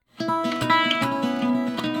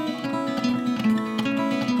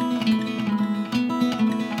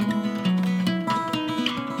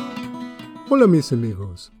Hola mis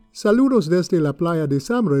amigos, saludos desde la playa de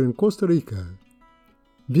Samra en Costa Rica.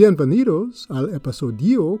 Bienvenidos al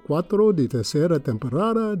episodio 4 de tercera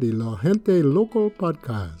temporada de La Gente Local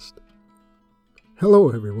podcast. Hello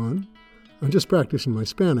everyone, I'm just practicing my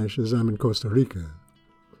Spanish as I'm in Costa Rica.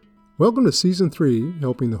 Welcome to Season 3,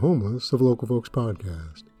 Helping the Homeless of Local Folks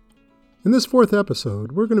podcast. In this fourth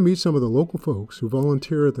episode, we're going to meet some of the local folks who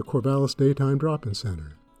volunteer at the Corvallis Daytime Drop-In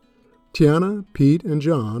Center. Tiana, Pete, and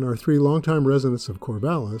John are three longtime residents of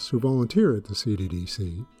Corvallis who volunteer at the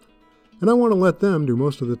CDDC, and I want to let them do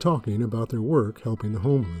most of the talking about their work helping the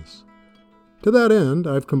homeless. To that end,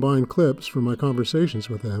 I've combined clips from my conversations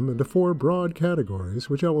with them into four broad categories,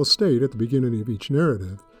 which I will state at the beginning of each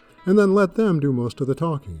narrative, and then let them do most of the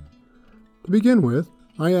talking. To begin with,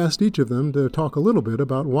 I asked each of them to talk a little bit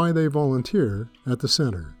about why they volunteer at the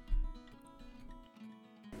center.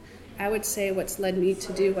 I would say what's led me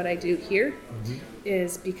to do what I do here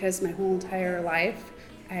is because my whole entire life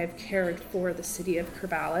I have cared for the city of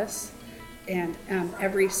Corvallis, and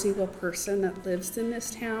every single person that lives in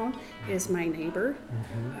this town is my neighbor,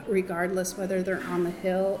 regardless whether they're on the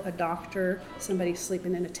hill, a doctor, somebody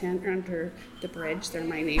sleeping in a tent or under the bridge, they're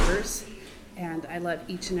my neighbors, and I love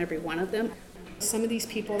each and every one of them. Some of these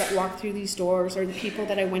people that walk through these doors are the people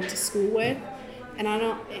that I went to school with, and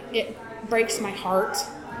it breaks my heart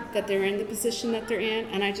that they're in the position that they're in,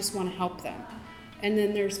 and I just want to help them. And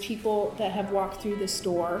then there's people that have walked through this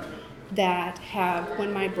door that have,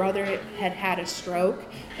 when my brother had a stroke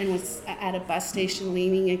and was at a bus station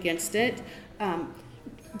leaning against it,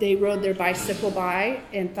 they rode their bicycle by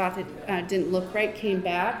and thought it didn't look right, came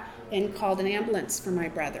back and called an ambulance for my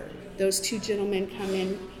brother. Those two gentlemen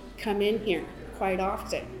come in here quite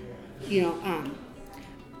often.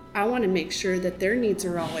 I want to make sure that their needs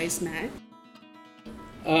are always met.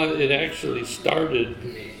 It actually started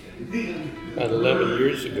about 11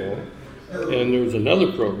 years ago, and there was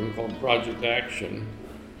another program called Project Action,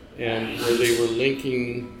 and where they were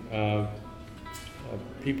linking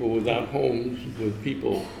people without homes with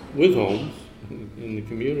people with homes in the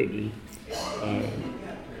community.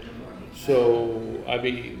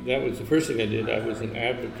 That was the first thing I did. I was an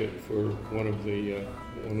advocate for one of the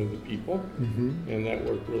people, and that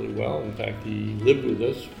worked really well. In fact, he lived with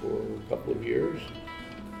us for a couple of years.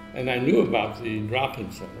 And I knew about the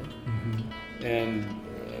drop-in center, and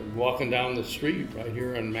walking down the street right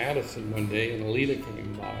here on Madison one day, and Alita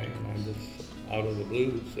came by, and I just, out of the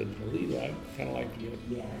blue, said, Alita, I'd kind of like to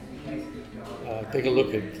take a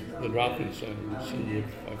look at the drop-in center and see if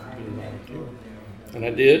I could be a volunteer. And I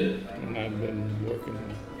did, and I've been working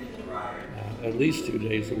at least 2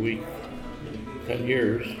 days a week, 10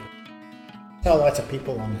 years. Saw lots of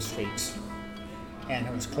people on the streets, and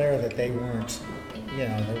it was clear that they weren't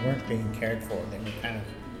being cared for. They were kind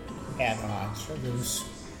of at odds or loose.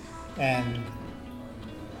 And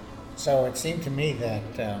so it seemed to me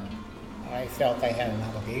that I felt I had an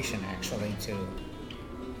obligation actually to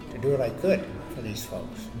do what I could for these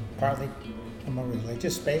folks. Partly from a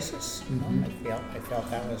religious basis. I felt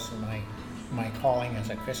that was my calling as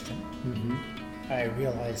a Christian. I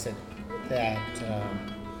realized that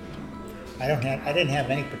I didn't have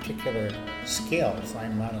any particular skills.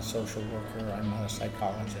 I'm not a social worker, I'm not a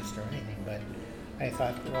psychologist or anything, but I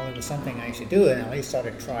thought, well, it was something I should do, and at least I ought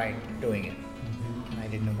to try doing it. And I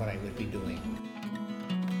didn't know what I would be doing.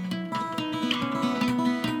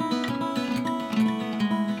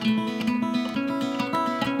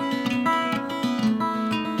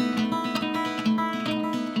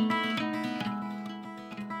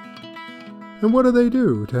 And what do they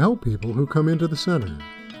do to help people who come into the center?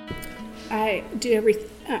 I do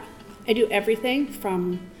everything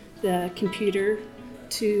from the computer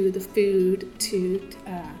to the food to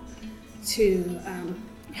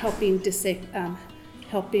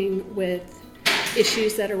helping with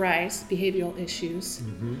issues that arise, behavioral issues.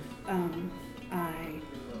 I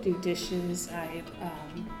do dishes. I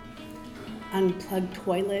unplug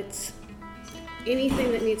toilets.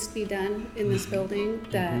 Anything that needs to be done in this building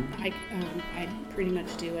that I pretty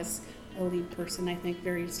much do as a lead person. I think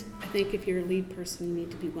if you're a lead person, you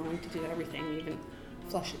need to be willing to do everything,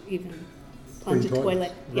 even plunge a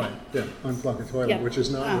toilet. Right, yeah, unplug a toilet, which is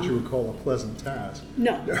not what you would call a pleasant task.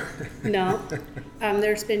 No.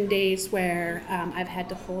 There's been days where I've had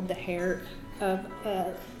to hold the hair of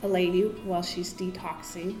a lady while she's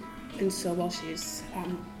detoxing, and so while she's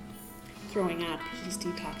throwing up because she's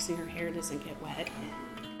detoxing, her hair doesn't get wet.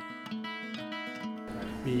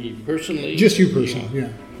 Me personally? Just you personally,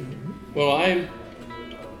 yeah. Well,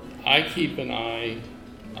 I keep an eye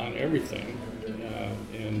on everything,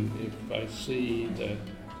 and if I see that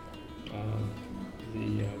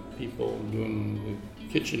the people doing the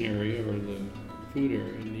kitchen area or the food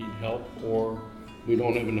area need help, or we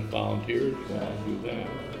don't have enough volunteers, well, I'll do that.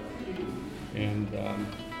 And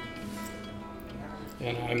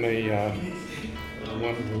I'm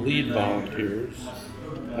one of the lead volunteers.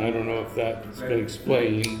 I don't know if that's been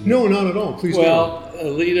explained. No, not at all. Please Well,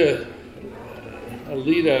 Alita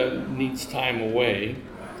needs time away,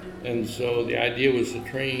 and so the idea was to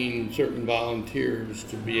train certain volunteers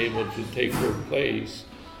to be able to take her place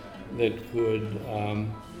that could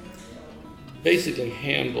basically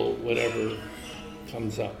handle whatever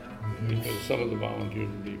comes up, because some of the volunteers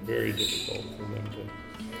would be very difficult for them to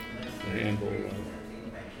handle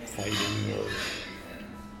fighting or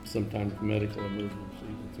sometimes medical emergencies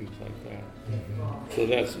and things like that. So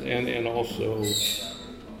that's, and also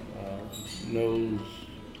knows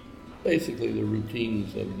basically the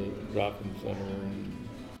routines of the drop-in center.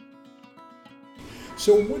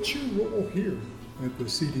 So what's your role here at the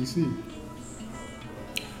CDC?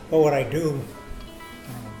 Well, what I do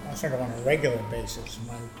sort of on a regular basis,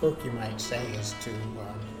 my work, you might say, is to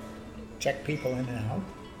check people in and out,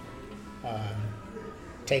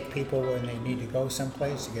 take people when they need to go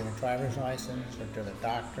someplace to get a driver's license or to the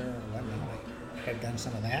doctor or whatnot. I've done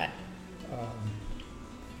some of that.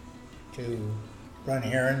 To run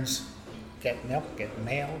errands, get milk, get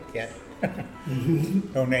mail, get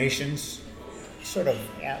donations, sort of,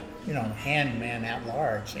 handman at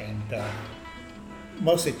large, and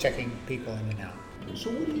mostly checking people in and out. So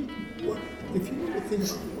if you were to think,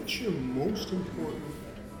 what's your most important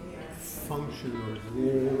function or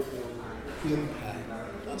role or impact?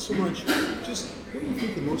 Not so much, just what do you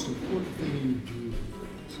think the most important thing you do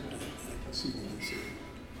at CDC?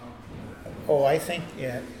 Oh, I think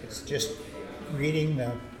it's just reading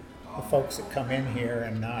the folks that come in here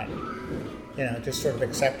and not, just sort of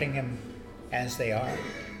accepting them as they are,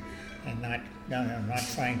 and not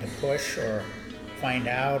trying to push or find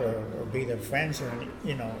out or be their friends or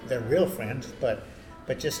their real friends, but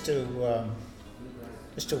just to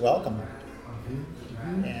welcome them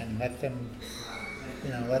and let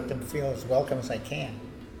them feel as welcome as I can.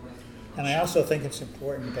 And I also think it's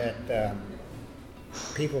important that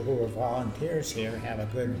people who are volunteers here have a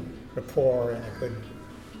good rapport and a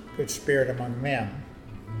good spirit among them.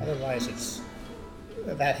 Otherwise,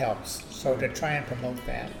 that helps. So to try and promote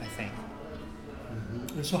that, I think.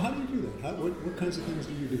 And so how do you do that? What kinds of things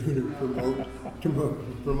do you do to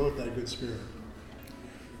promote that good spirit?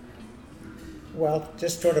 Well,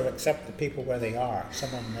 just sort of accept the people where they are.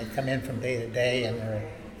 Some of them, they come in from day to day and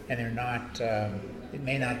they're not, it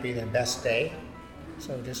may not be their best day.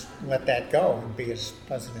 So just let that go and be as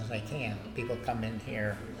pleasant as I can. People come in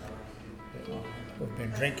here who've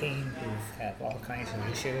been drinking, who have all kinds of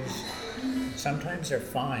issues. Sometimes they're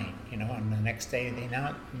fine, and the next day they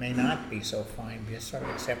may not be so fine. We just sort of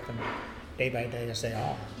accept them day by day as they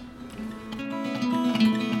are.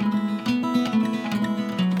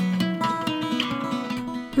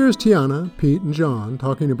 Here's Tiana, Pete, and John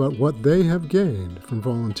talking about what they have gained from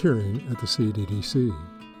volunteering at the CDDC.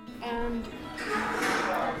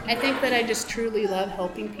 I think that I just truly love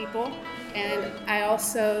helping people, and I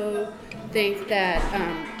also think that,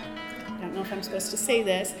 I don't know if I'm supposed to say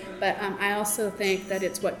this, but I also think that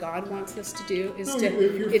it's what God wants us to do. If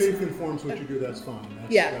your faith informs what you do, that's fine.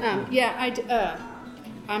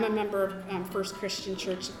 I'm a member of First Christian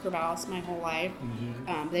Church of Corvallis my whole life.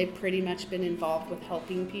 They've pretty much been involved with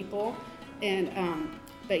helping people, and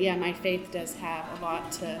but yeah, my faith does have a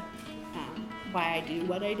lot to why I do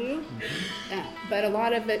what I do. But a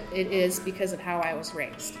lot of it is because of how I was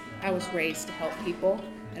raised. I was raised to help people.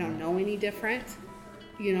 I don't know any different,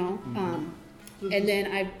 And then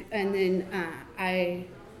I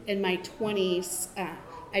in my 20s,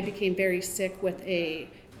 I became very sick with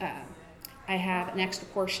I have an extra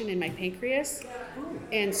portion in my pancreas,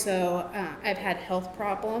 and so I've had health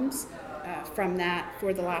problems from that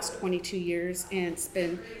for the last 22 years, and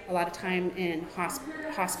spend a lot of time in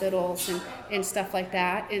hospitals and stuff like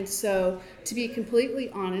that. And so, to be completely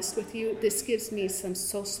honest with you, this gives me some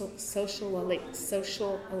social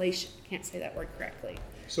elation. I can't say that word correctly.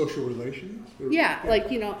 Social relations? Yeah,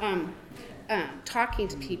 talking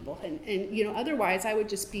to people, and otherwise I would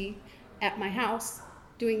just be at my house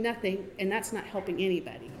doing nothing, and that's not helping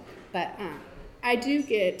anybody. But I do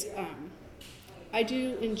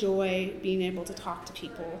enjoy being able to talk to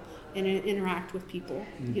people and interact with people.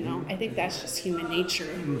 I think that's just human nature.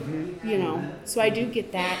 So I do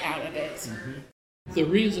get that out of it. The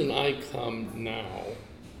reason I come now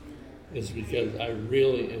is because I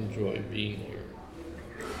really enjoy being here.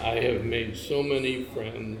 I have made so many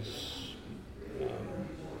friends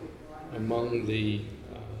among the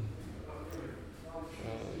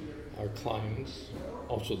our clients,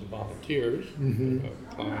 also the volunteers,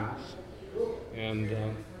 clients, and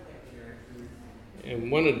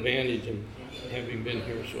one advantage of having been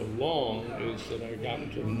here so long is that I've gotten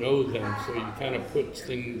to know them, so you kind of put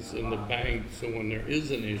things in the bank, so when there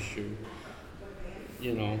is an issue,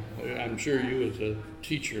 you know, I'm sure you as a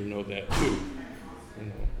teacher know that too, you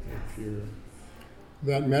know, if you're...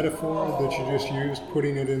 That metaphor that you just used,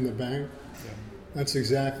 putting it in the bank, Yeah. that's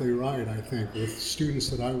exactly right, I think. With students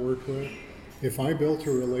that I work with, if I built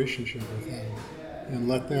a relationship with them and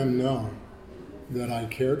let them know that I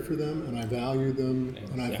cared for them and I valued them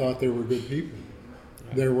and I thought they were good people,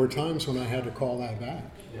 there were times when I had to call that back.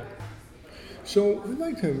 Yeah. So I'd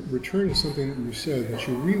like to return to something that you said, that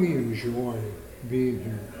you really enjoy being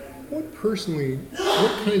here. What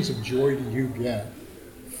kinds of joy do you get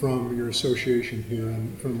from your association here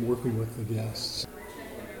and from working with the guests?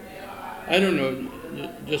 I don't know,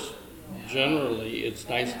 just generally it's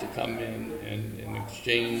nice to come in and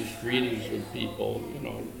exchange greetings with people, you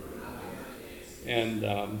know, and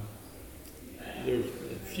there's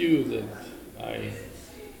a few that I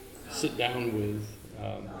sit down with.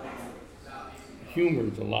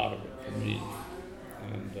 Humor's a lot of it for me,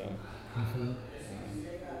 and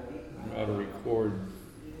you ought to record.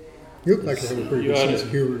 You look like you have a pretty good sense of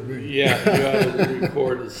humor to me. Yeah, you ought to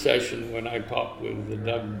record a session when I talk with the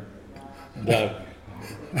Doug,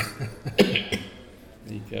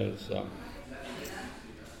 because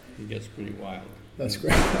he gets pretty wild. That's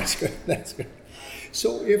great. That's good. That's good.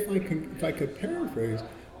 So if I could paraphrase,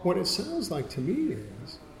 what it sounds like to me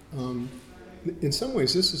is, in some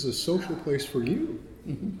ways, this is a social place for you.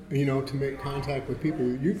 Mm-hmm. You know, to make contact with people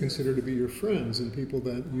that you consider to be your friends and people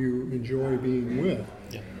that you enjoy being with.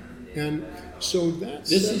 Yeah. And so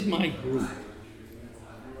this is my group.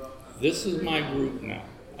 This is my group now.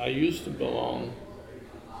 I used to belong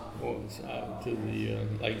to the,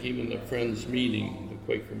 like even the Friends meeting, the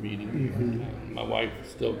Quaker meeting. Mm-hmm. My wife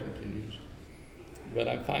still continues. But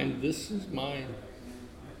I find this is my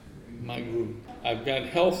group. I've got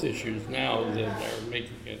health issues now that are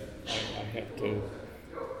making it, I have to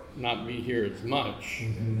not be here as much,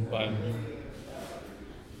 but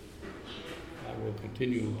I will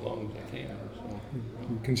continue as long as I can. So,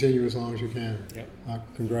 continue as long as you can. Yeah.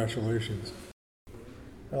 Congratulations.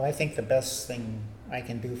 Well, I think the best thing I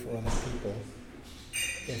can do for other people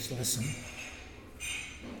is listen.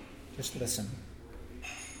 Just listen.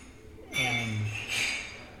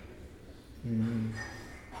 And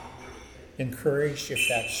encourage if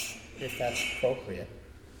that's appropriate.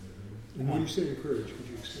 And when you say encourage, could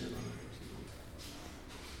you expand on that?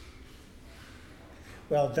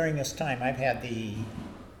 Well, during this time, I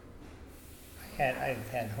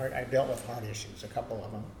dealt with heart issues, a couple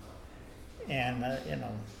of them, and you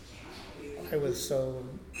know, I was so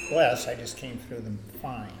blessed. I just came through them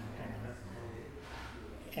fine, you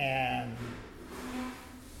know? And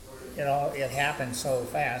you know, it happened so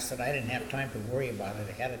fast that I didn't have time to worry about it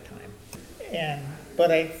ahead of time.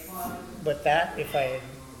 But if I had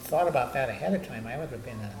thought about that ahead of time, I would have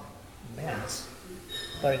been a mess.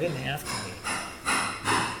 But I didn't have to be.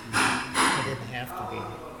 I didn't have to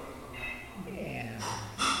be. And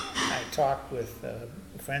I talked with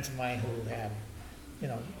friends of mine who have, you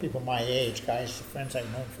know, people my age, guys, friends I've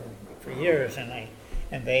known for years, and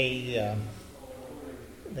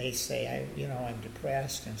they say, I'm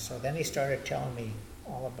depressed. And so then they started telling me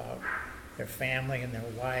all about their family and their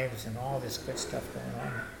wives and all this good stuff going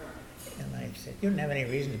on. And I said, you don't have any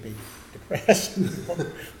reason to be depressed,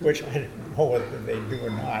 which I don't know whether they do or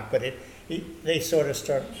not, but they sort of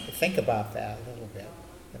start to think about that a little bit.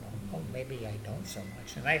 You know, oh, maybe I don't so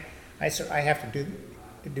much. And I have to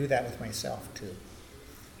do that with myself too.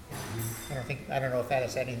 I don't know if that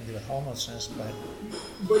has anything to do with homelessness, but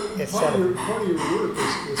it's part of your work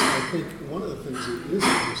is, I think, one of the things that is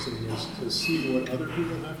interesting is to see what other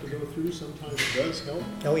people have to go through. Sometimes it does help.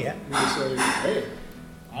 Oh yeah. You can say, hey,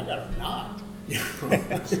 I got a knot.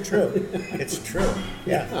 It's true. It's true.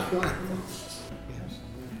 Yeah.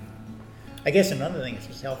 I guess another thing that's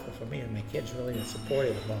just helpful for me is my kids really are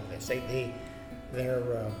supportive of all this.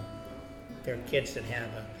 They're kids that have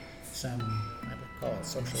some, I would call it,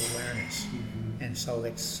 social awareness, and so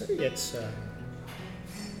it's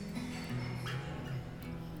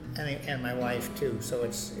and my wife too. So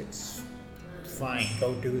it's fine.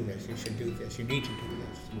 Go do this. You should do this. You need to do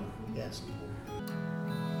this. Yes.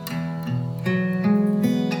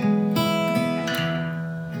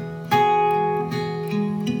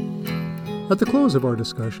 At the close of our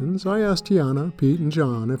discussions, I asked Tiana, Pete, and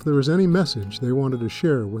John if there was any message they wanted to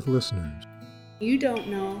share with listeners. You don't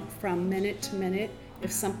know from minute to minute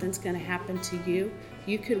if something's going to happen to you.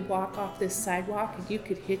 You could walk off this sidewalk and you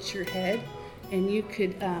could hit your head and you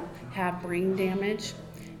could have brain damage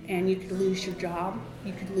and you could lose your job,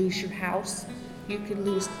 you could lose your house, you could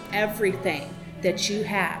lose everything that you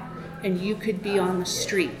have, and you could be on the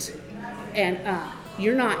street. And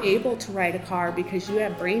you're not able to ride a car because you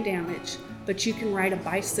have brain damage, but you can ride a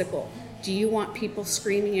bicycle. Do you want people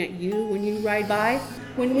screaming at you when you ride by?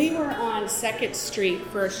 When we were on 2nd Street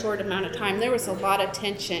for a short amount of time, there was a lot of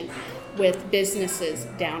tension with businesses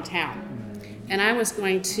downtown. And I was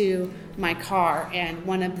going to my car, and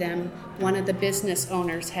one of the business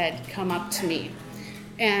owners had come up to me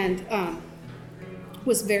and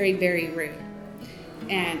was very, very rude.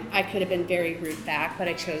 And I could have been very rude back, but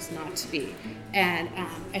I chose not to be. And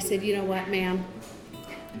I said, you know what, ma'am?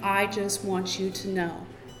 I just want you to know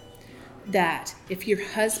that if your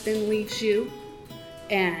husband leaves you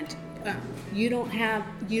and you don't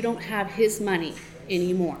have his money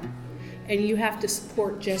anymore, and you have to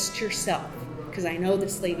support just yourself, because I know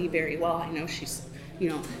this lady very well. I know she's,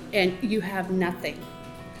 and you have nothing.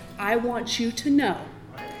 I want you to know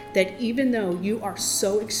that even though you are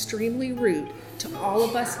so extremely rude to all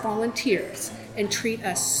of us volunteers and treat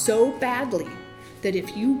us so badly, that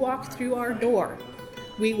if you walk through our door,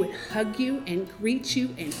 we would hug you and greet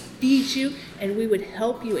you and feed you, and we would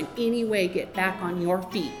help you in any way get back on your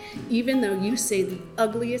feet, even though you say the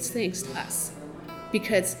ugliest things to us.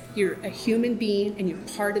 Because you're a human being and you're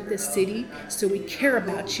part of this city, so we care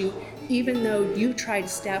about you, even though you try to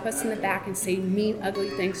stab us in the back and say mean, ugly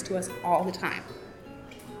things to us all the time.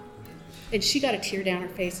 And she got a tear down her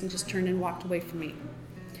face and just turned and walked away from me.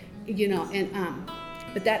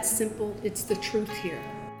 But that's simple. It's the truth here.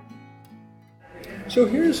 So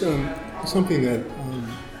here's something that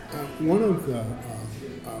one of the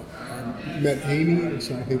I met Amy,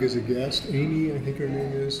 so I think as a guest. Amy, I think her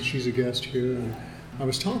name is. She's a guest here, and I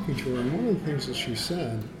was talking to her, and one of the things that she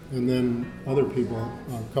said, and then other people,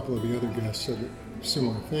 a couple of the other guests said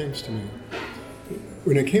similar things to me.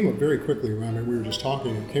 When it came up very quickly, we were just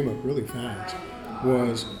talking, it came up really fast,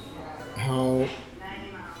 was how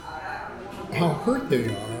hurt they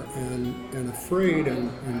are and afraid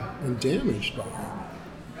and damaged by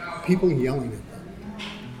people yelling at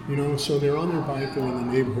them. So they're on their bike, they're in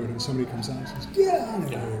the neighborhood, and somebody comes out and says, "Get out of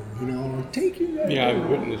here!" Or "Take your..." Yeah, I've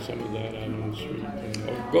witnessed some of that out on the street.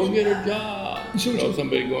 Go get a job.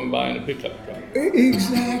 Somebody going by in a pickup truck.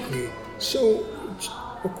 Exactly. So,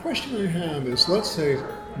 a question I have is, let's say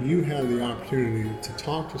you had the opportunity to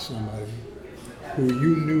talk to somebody who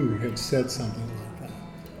you knew had said something like that.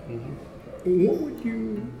 Mm-hmm. What would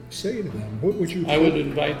you say to them? What would you? I would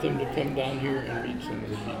invite them to come down here and meet some of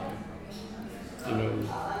the people.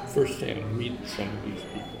 Firsthand, meet some of these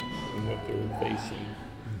people and what they're facing.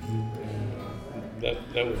 Mm-hmm.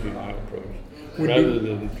 That would be my approach, rather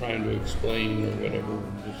than trying to explain or whatever.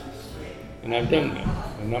 And I've done that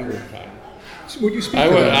a number of times. So would you speak to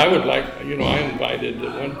that? I would like, I invited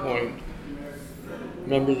at one point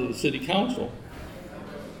members of the city council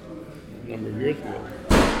a number of years ago.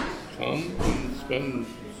 Come and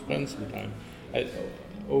spend some time.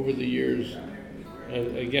 Over the years,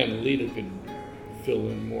 again, Lita could fill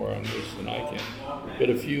in more on this than I can, but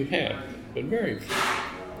a few have, but very few,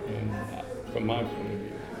 and from my point of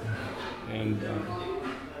view. And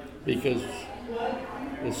because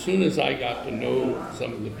as soon as I got to know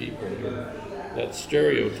some of the people here, that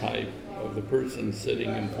stereotype of the person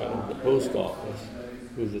sitting in front of the post office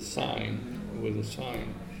with a sign,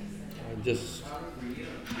 just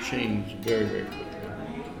changed very, very quickly.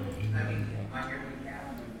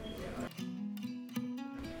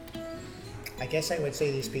 I guess I would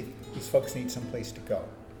say these folks need some place to go,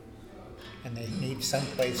 and they need some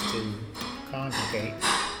place to congregate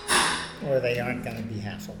where they aren't going to be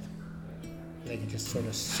hassled. They can just sort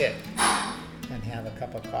of sit and have a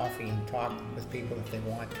cup of coffee and talk with people if they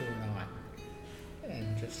want to or not,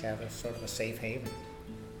 and just have a sort of a safe haven.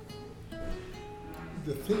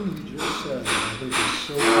 The thing you just said, I think is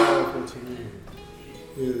so powerful to me,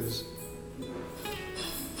 is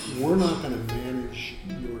we're not going to manage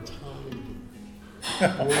your time.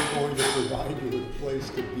 We're going to provide you with a place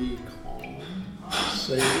to be calm,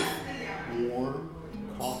 safe, warm,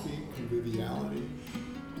 coffee, conviviality,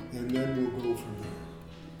 and then we'll go from there.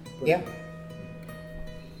 But yeah.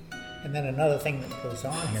 And then another thing that goes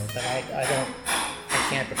on here that I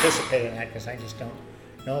can't participate in that because I just don't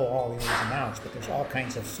know all the ins and outs, but there's all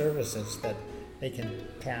kinds of services that they can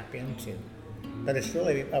tap into. But it's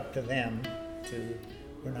really up to them to,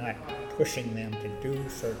 we're not pushing them to do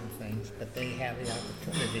certain things, but they have the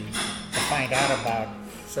opportunity to find out about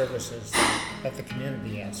services that the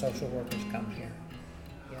community has. Social workers come here.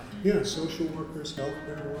 Yeah. Yeah, social workers,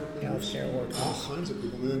 healthcare workers, Healthcare workers. all kinds of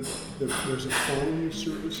people. And then there's a phone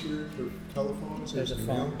service here for telephones. There's a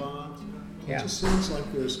phone. mailbox. Yeah. It just seems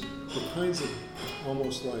like there's the kinds of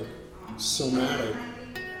almost like somatic,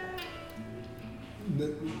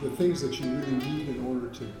 the things that you really need in order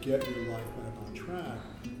to get your life back on track.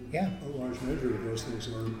 Yeah. A large measure of those things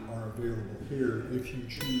are available here if you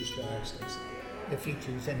choose to access them. If you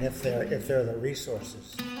choose, and if they're the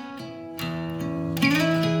resources.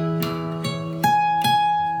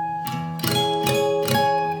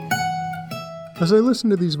 As I listened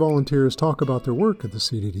to these volunteers talk about their work at the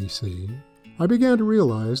CDDC, I began to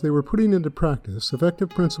realize they were putting into practice effective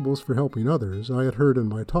principles for helping others I had heard in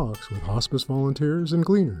my talks with hospice volunteers and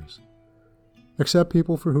gleaners. Accept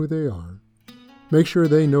people for who they are. Make sure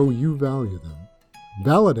they know you value them.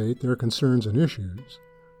 Validate their concerns and issues.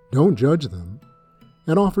 Don't judge them.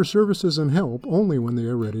 And offer services and help only when they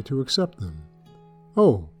are ready to accept them.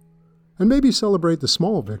 Oh, and maybe celebrate the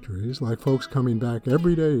small victories like folks coming back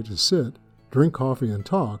every day to sit, drink coffee and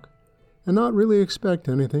talk, and not really expect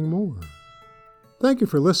anything more. Thank you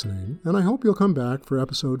for listening, and I hope you'll come back for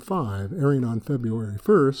episode 5, airing on February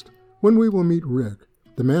 1st, when we will meet Rick,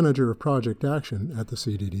 the manager of Project Action at the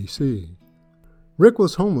CDDC. Rick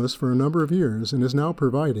was homeless for a number of years and is now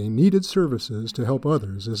providing needed services to help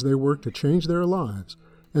others as they work to change their lives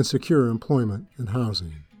and secure employment and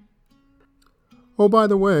housing. Oh, by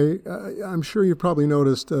the way, I'm sure you've probably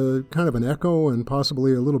noticed kind of an echo and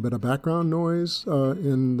possibly a little bit of background noise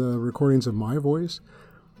in the recordings of my voice,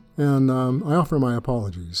 and I offer my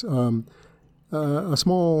apologies. A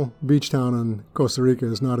small beach town in Costa Rica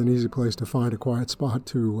is not an easy place to find a quiet spot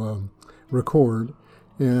to record,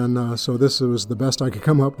 and so this was the best I could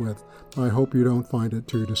come up with. I hope you don't find it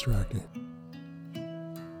too distracting.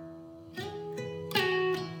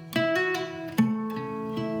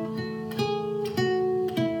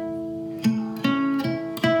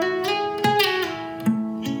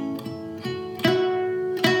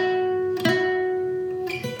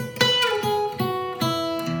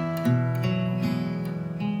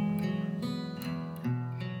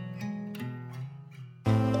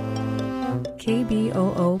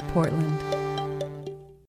 KBOO Portland.